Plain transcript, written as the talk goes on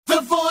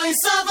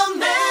Voice of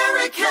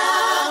America.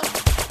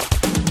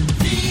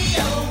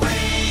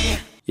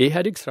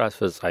 የኢህአዴግ ስራ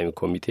አስፈጻሚ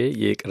ኮሚቴ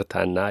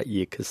የይቅርታና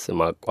የክስ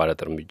ማቋረጥ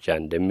እርምጃ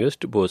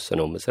እንደሚወስድ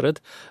በወሰነው መሰረት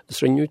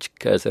እስረኞች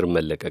ከእስር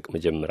መለቀቅ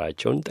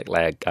መጀመራቸውን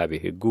ጠቅላይ አቃቤ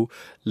ሕጉ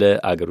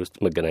ለአገር ውስጥ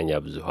መገናኛ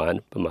ብዙኃን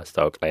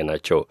በማስታወቅ ላይ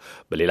ናቸው።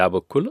 በሌላ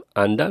በኩል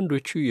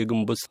አንዳንዶቹ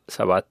የግንቦት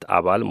 7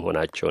 አባል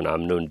መሆናቸውን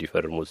አምነው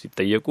እንዲፈርሙ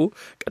ሲጠየቁ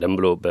ቀደም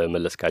ብሎ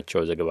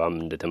በመለስካቸው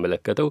ዘገባም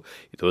እንደተመለከተው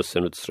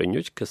የተወሰኑት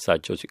እስረኞች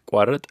ክሳቸው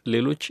ሲቋረጥ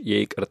ሌሎች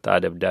የይቅርታ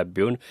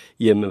ደብዳቤውን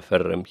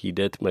የመፈረም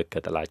ሂደት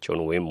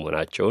መከተላቸውን ወይም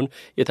መሆናቸውን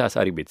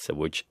የታሳሪ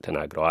ቤተሰቦች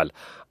ተናግረዋል።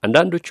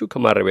 አንዳንዶቹ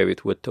ከማረቢያ ቤት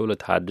ወጥተው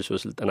ለተሐድሶ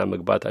ስልጠና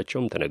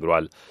መግባታቸውም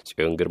ተነግሯል።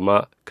 ጽዮን ግርማ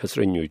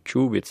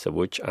ከእስረኞቹ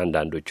ቤተሰቦች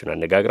አንዳንዶቹን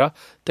አነጋግራ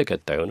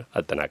ተከታዩን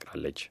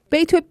አጠናቅራለች።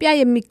 በኢትዮጵያ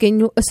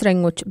የሚገኙ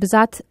እስረኞች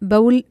ብዛት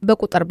በውል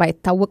በቁጥር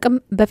ባይታወቅም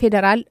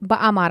በፌዴራል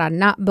በአማራና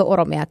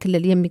በኦሮሚያ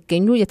ክልል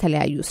የሚገኙ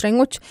የተለያዩ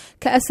እስረኞች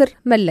ከእስር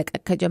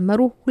መለቀቅ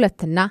ከጀመሩ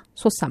 2 እና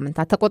 3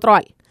 ሳምንታት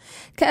ተቆጥረዋል።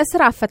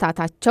 ከእስር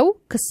አፈታታቸው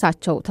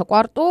ክሳቸው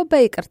ተቋርጦ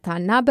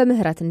በይቅርታና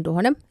በምህረት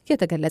እንደሆነም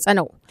የተገለጸ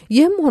ነው።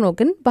 ይህም ሆኖ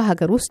ግን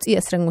በሀገር ውስጥ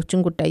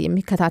የእስረኞችን ጉዳይ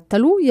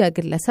የሚከታተሉ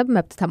የግለሰብ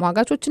መብት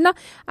ተሟጋቾችና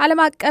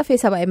ዓለም አቀፍ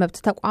የሰብአዊ መብት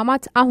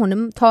ተቋማት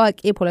አሁንም ታዋቂ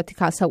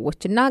የፖለቲካ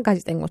ሰዎችና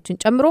ጋዜጠኞችን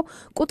ጨምሮ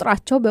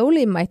ቁጥራቸው በውል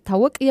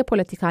የማይታወቅ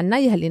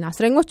የፖለቲካና የህሊና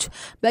እስረኞች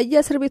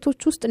በየእስር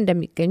ቤቶች ውስጥ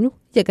እንደሚገኙ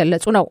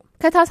የገለጹ ነው።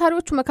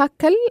 ከታሳሪዎቹ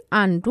መካከል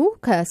አንዱ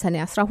ከሰኔ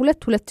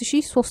 12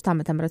 2003 ዓ.ም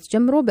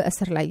ጀምሮ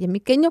በእስር ላይ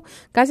የሚገኘው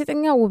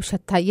ጋዜጠኛ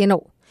ውብሸት ታዬ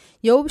ነው።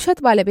 የውብሸት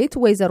ባለቤት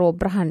ወይዘሮ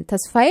ብርሃን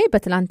ተስፋዬ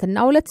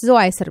በትላንትናው ዕለት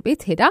ዘዋይ እስር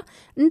ቤት ሄዳ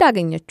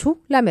እንዳገኘችው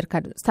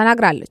ለአሜሪካ ድምጽ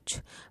ተናግራለች።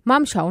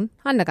 ማምሻውን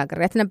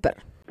አነጋግሬያት ነበር።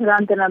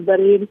 ትላንት ነበር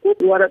የሄድኩት።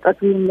 ወረቀቱ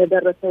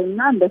እንደደረሰውና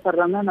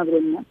እንደፈረመ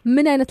ነግሮኛል።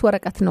 ምን አይነት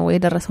ወረቀት ነው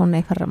የደረሰውና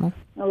የፈረመው?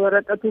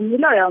 ወረቀቱ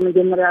የሚለው ያው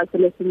መጀመሪያ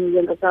ስለዚህ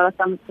የገለጸ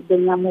 4 ዓመት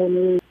ፍርደኛ መሆኑ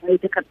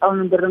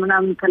የተቀጣውን ብር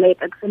ምናምን ከላይ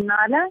ጠቅስና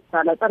አለ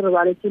ሳላጠር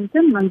ባለችም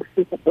መንግስት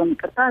የሰጠውን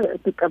ይቅርታ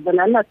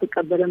ትቀበላለህ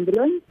አትቀበልም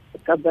ብሎኝ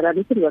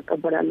ትቀበላለህ ሲል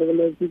እቀበላለሁ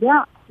ብለው እዚህ ጋር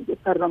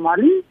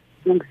ፈርማሉ።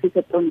 መንግስት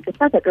የሰጠውን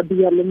ይቅርታ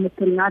ተቀብያለሁ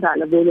የምትልናት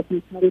አለ በሁለት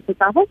መስመር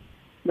የተጻፈው።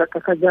 በቃ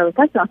ከዛ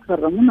በታች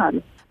አስፈረሙን አለ።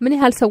 ምን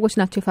ያህል ሰዎች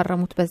ናቸው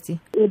የፈረሙት? በዚህ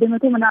ወደ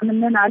 100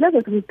 ምናምን አለ።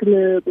 በትክክል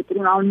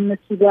ቁጥሩን አሁን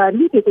እነሱ ጋር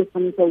ያሉት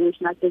የተወሰኑ ሰዎች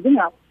ናቸው። ግን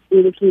ያው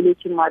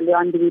ሌሎችም አሉ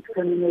አንድ ቤት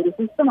ከሚኖሩት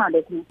ውስጥ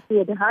ማለት ነው።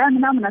 ወደ 20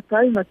 ምናምን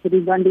አካባቢ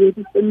መስለኝ በአንድ ቤት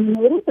ውስጥ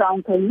የሚኖሩት።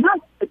 አሁን ከኛ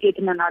ጥቂት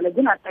ነን አለ።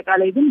 ግን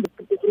አጠቃላይ ግን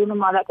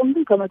ቁጥሩንም አላውቅም።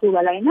 ግን ከ100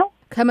 በላይ ነው።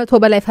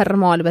 ከ100 በላይ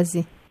ፈርመዋል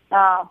በዚህ።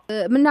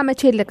 ምና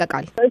መቼ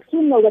ይለቀቃል?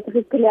 እሱን ነው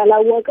በትክክል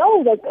ያላወቀው።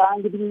 በቃ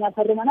እንግዲህ እኛ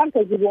ፈርመናል።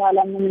 ከዚህ በኋላ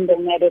ምን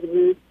እንደሚያደርጉ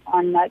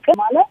አናውቅም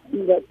ማለት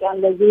በቃ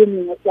እንደዚህ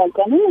ይመስላል።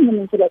 ቀኑ ምን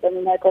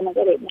ስለተመናቀው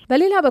ነገር የለም።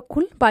 በሌላ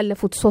በኩል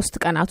ባለፉት 3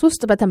 ቀናት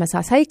ውስጥ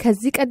በተመሳሳይ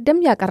ከዚህ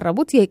ቀደም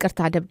ያቀረቡት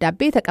የይቅርታ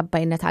ደብዳቤ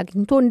ተቀባይነት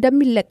አግኝቶ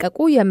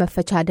እንደሚለቀቁ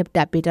የመፈቻ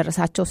ደብዳቤ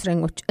ደረሳቸው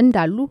እስረኞች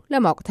እንዳሉ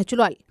ለማወቅ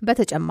ተችሏል።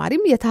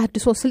 በተጨማሪም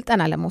የተሐድሶ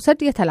ስልጠና ለመውሰድ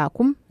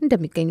የተላኩም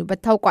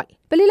እንደሚገኙበት ታውቋል።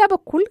 በሌላ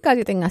በኩል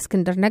ጋዜጠኛ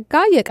እስክንድር ነጋ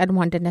የቀድሞ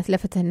አንድነት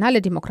ለፍትህና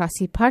ለዲሞክራሲ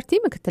ፓርቲ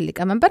ምክትል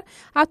ሊቀመንበር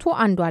አቶ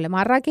አንዱዓለም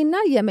አራጌንና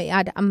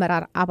የመኢአድ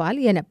አመራር አባል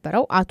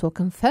የነበረው አቶ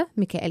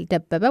ክንፈሚካኤል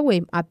ደበበ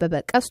ወይም አበበ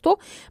ቀስቶ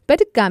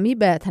በድጋሚ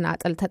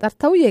በተናጠል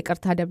ተጠርተው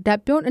የይቅርታ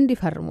ደብዳቤውን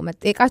እንዲፈርሙ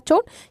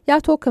መጠየቃቸውን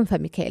የአቶ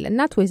ክንፈሚካኤል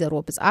እናት ወይዘሮ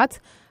ብዕዓት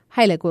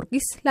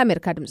ኃይለጊዮርጊስ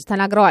ለአሜሪካ ድምጽ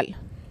ተናግረዋል።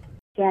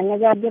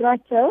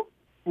 ያነጋግራቸው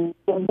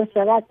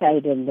በሰባት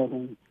አይደለም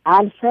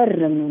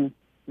አልፈርምም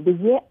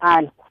ብዬ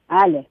አልኩ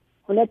አለ።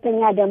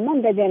 ሁለተኛ ደግሞ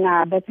እንደገና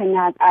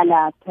በተናጣላ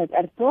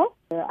ተጠርቶ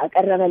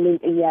አቀረበልኝ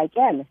ጥያቄ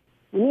አለ።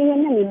 እኔ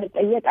ይሄንን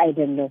የምጠየቅ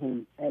አይደለሁም።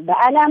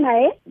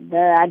 በአላማዬ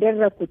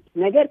ባደረኩት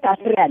ነገር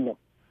ታስሬያለሁ።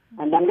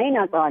 አላማዬን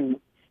አውቀዋለሁ።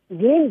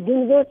 ግን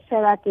ግንቦት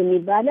 7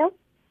 የሚባለው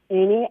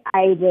እኔ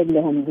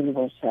አይደለሁም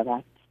ግንቦት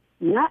 7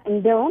 እና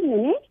እንደውም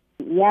እኔ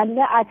ያለ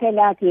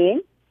አካላቴን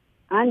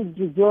አንድ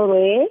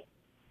ጆሮዬ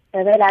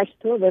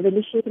ተበላሽቶ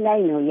በብልሽት ላይ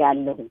ነው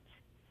ያለሁት።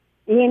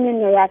 ይሄንን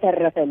ነው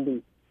ያተረፈልኝ።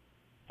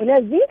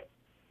 ስለዚህ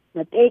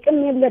መጠየቅም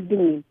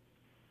የለብኝም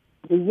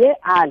ብዬ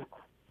አልኩ።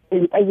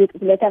 እንጠይቅ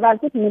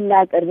ስለተባልኩት ምን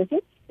ላቀርብ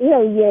ሲል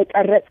ይሄው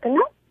እየቀረጽክና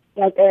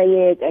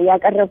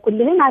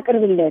ያቀረብኩልህን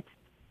አቅርብለት።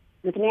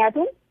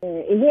 ምክንያቱም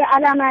ይሄ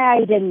አላማዬ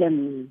አይደለም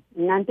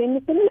እናንተ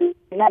የምትሉኝ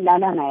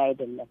አላማዬ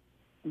አይደለም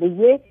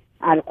ብዬ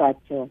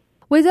አልኳቸው።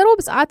 ወይዘሮ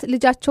ብዕዓት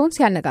ልጃቸውን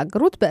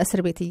ሲያነጋግሩት በእስር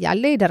ቤት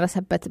እያለ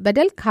የደረሰበት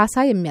በደል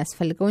ካሳ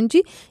የሚያስፈልገው እንጂ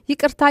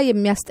ይቅርታ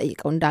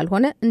የሚያስጠይቀው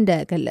እንዳልሆነ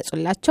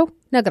እንደገለጹላቸው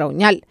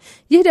ነግረውኛል።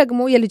 ይህ ደግሞ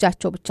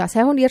የልጃቸው ብቻ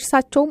ሳይሆን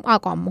የእርሳቸውም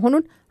አቋም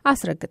መሆኑን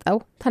አስረግጠው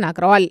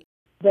ተናግረዋል።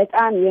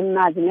 በጣም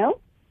የማዝነው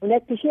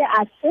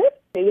 2010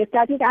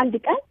 የካቲት 1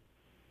 ቀን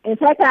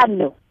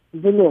እፈታለሁ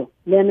ብሎ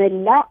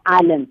ለመላው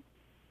ዓለም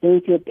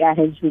የኢትዮጵያ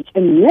ሕዝብ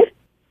ጭምር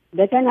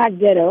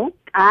በተናገረው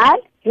ቃል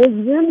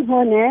ሕዝብም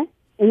ሆነ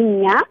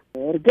እኛ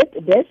እርግጥ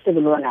ደስ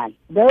ብሎናል።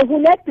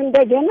 በሁለት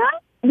እንደገና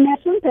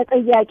እነሱን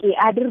ተጠያቂ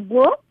አድርጎ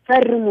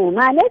ፈርሙ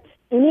ማለት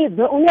እኔ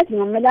በእውነት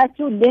ነው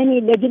የምላችሁ ለኔ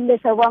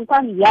ለግለሰቧ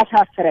እንኳን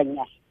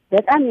ያሳፍረኛል።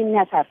 በጣም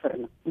የሚያሳፍር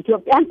ነው።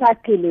 ኢትዮጵያን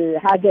ታክል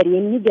ሀገር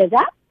የሚገዛ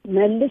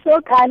መልሶ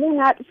ቃሉን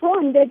አጥፎ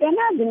እንደገና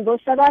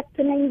ግንቦት 7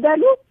 ነኝ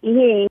በሉ። ይሄ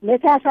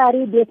ለታሳሪ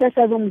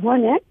ቤተሰብም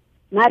ሆነ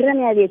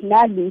ማረሚያ ቤት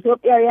ላሉ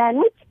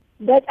ኢትዮጵያውያኖች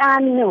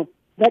በጣም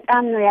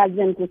ነው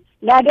ያዘንኩት።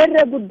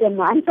 ላደረጉት ደግሞ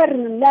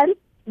አንፈርምም ላሉ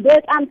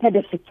በጣም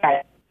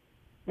ተደስቻለሁ።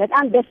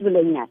 በጣም ደስ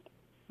ብሎኛል።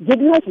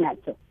 ጀግኖች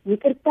ናቸው።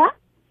 ይቅርታ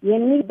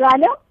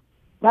የሚባለው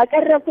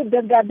ባቀረብኩት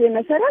ደብዳቤ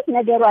መሰረት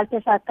ነገሩ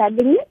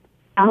አልተሳካልኝም፣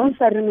 አሁን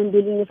ፈርም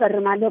እንዲልኝ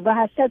እፈርማለሁ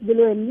በሐሰት ብሎ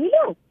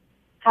የሚለው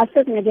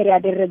ሐሰት ነገር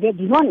ያደረገ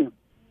ቢሆን ነው።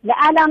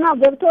 ለዓላማው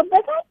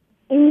ገብቶበታል።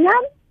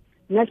 እኛም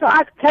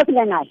መስዋዕት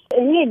ከፍለናል።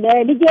 እኔ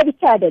ለልጄ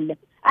ብቻ አይደለም፣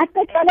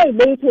 አጠቃላይ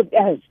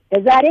ለኢትዮጵያ ሕዝብ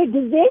በዛሬ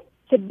ጊዜ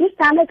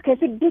 6 ዓመት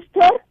ከ6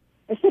 ወር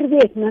እስር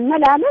ቤት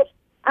መመላለስ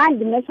አንድ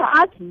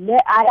መስዋዕት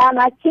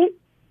ለዓላማችን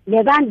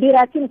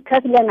ለባንዲራችን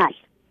ከፍለናል።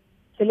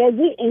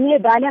 ስለዚህ እኔ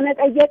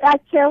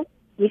ባለመጠየቃቸው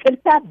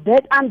ይቅርታ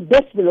በጣም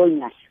ደስ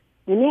ብሎኛል።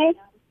 እኔ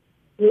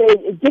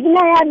ጀግና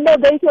ያለው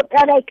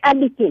በኢትዮጵያ ላይ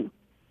ቃሊቲ ነው፣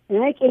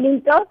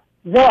 ቂሊንጦ፣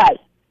 ዘዋይ።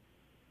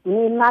 እኔ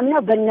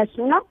የማምነው በእነሱ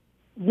ነው።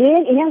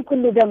 ግን ይሄን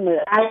ሁሉ ደግሞ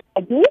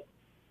አዲ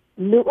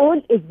ልዑል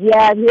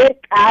እግዚአብሔር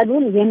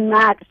ቃሉን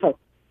የማያቅሰው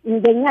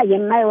እንደኛ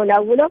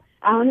የማይወላውለው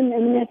አሁንም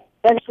እምነት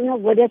በሱ ነው፣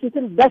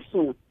 ወደፊትም በሱ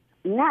ነው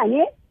እና እኔ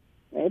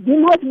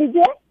ቢሞት ልጄ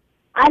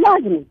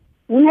አላዝንም።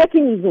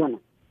 እውነትን ይዞ ነው፣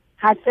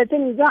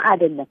 ሐሰትን ይዞ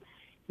አይደለም።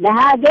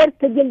 ለሀገር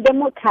ትግል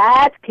ደግሞ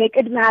ከአያት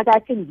ከቅድመ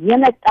አያታችን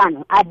የመጣ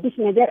ነው፣ አዲስ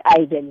ነገር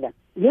አይደለም።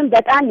 ግን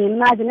በጣም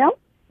የማዝነው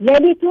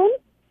ሌሊቱን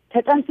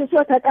ተጠንስሶ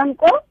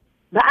ተጠምቆ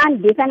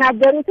በአንድ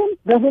የተናገሩትን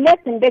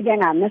በሁለት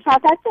እንደገና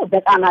መሳታቸው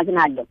በጣም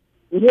አዝናለሁ።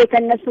 ይሄ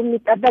ከነሱ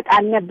የሚጠበቅ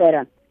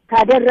አልነበረም።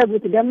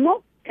 ካደረጉት ደግሞ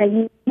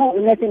ከዚህም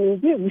እውነትን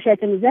እንጂ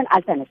ውሸትን ይዘን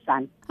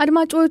አልተነሳንም።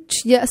 አድማጮች፣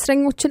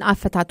 የእስረኞችን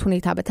አፈታት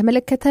ሁኔታ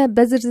በተመለከተ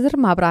በዝርዝር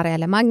ማብራሪያ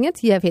ለማግኘት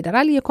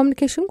የፌዴራል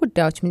የኮሙኒኬሽን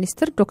ጉዳዮች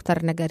ሚኒስትር ዶክተር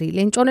ነገሪ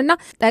ሌንጮንና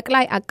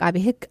ጠቅላይ አቃቤ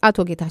ሕግ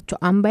አቶ ጌታቸው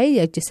አምባዬ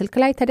የእጅ ስልክ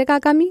ላይ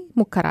ተደጋጋሚ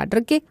ሙከራ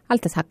አድርጌ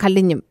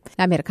አልተሳካልኝም።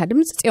 ለአሜሪካ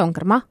ድምጽ ጽዮን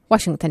ግርማ፣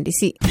 ዋሽንግተን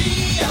ዲሲ።